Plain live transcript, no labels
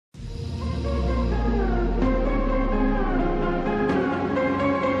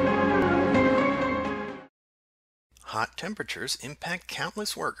hot temperatures impact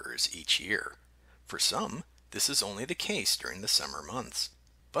countless workers each year. For some, this is only the case during the summer months.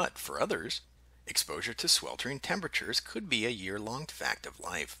 But for others, exposure to sweltering temperatures could be a year-long fact of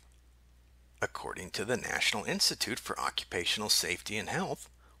life. According to the National Institute for Occupational Safety and Health,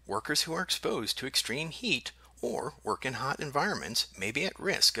 workers who are exposed to extreme heat or work in hot environments may be at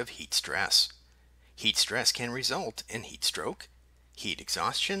risk of heat stress. Heat stress can result in heat stroke, heat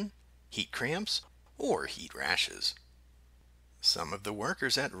exhaustion, heat cramps, or heat rashes. Some of the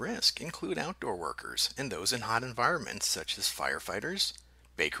workers at risk include outdoor workers and those in hot environments such as firefighters,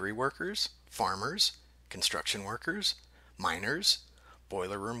 bakery workers, farmers, construction workers, miners,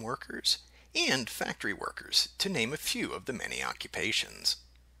 boiler room workers, and factory workers, to name a few of the many occupations.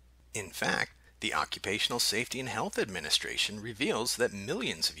 In fact, the Occupational Safety and Health Administration reveals that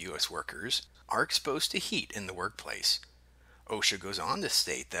millions of U.S. workers are exposed to heat in the workplace. OSHA goes on to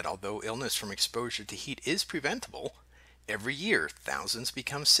state that although illness from exposure to heat is preventable, every year thousands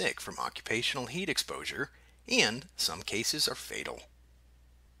become sick from occupational heat exposure, and some cases are fatal.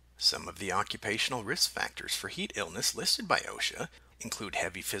 Some of the occupational risk factors for heat illness listed by OSHA include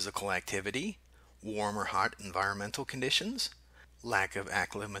heavy physical activity, warm or hot environmental conditions, lack of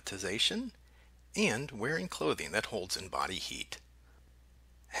acclimatization, and wearing clothing that holds in body heat.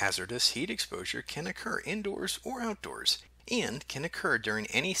 Hazardous heat exposure can occur indoors or outdoors and can occur during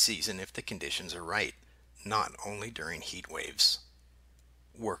any season if the conditions are right, not only during heat waves.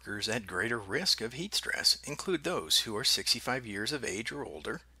 Workers at greater risk of heat stress include those who are 65 years of age or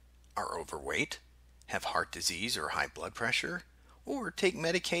older, are overweight, have heart disease or high blood pressure, or take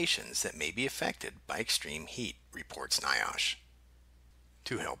medications that may be affected by extreme heat, reports NIOSH.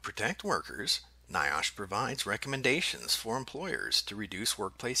 To help protect workers, NIOSH provides recommendations for employers to reduce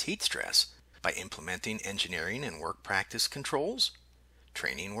workplace heat stress by implementing engineering and work practice controls,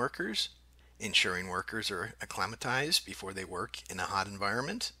 training workers, ensuring workers are acclimatized before they work in a hot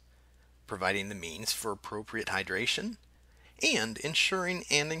environment, providing the means for appropriate hydration, and ensuring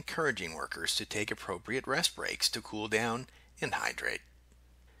and encouraging workers to take appropriate rest breaks to cool down and hydrate.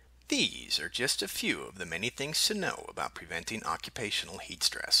 These are just a few of the many things to know about preventing occupational heat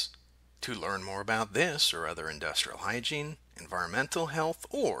stress. To learn more about this or other industrial hygiene, environmental health,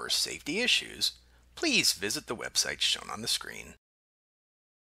 or safety issues, please visit the website shown on the screen.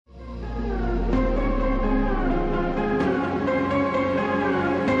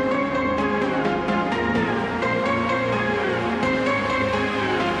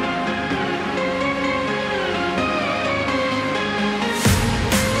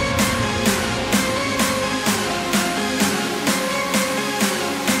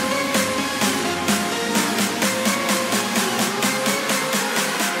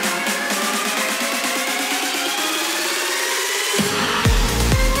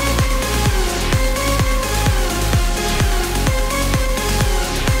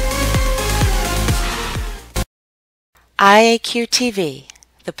 IAQ TV,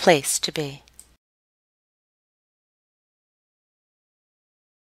 the place to be.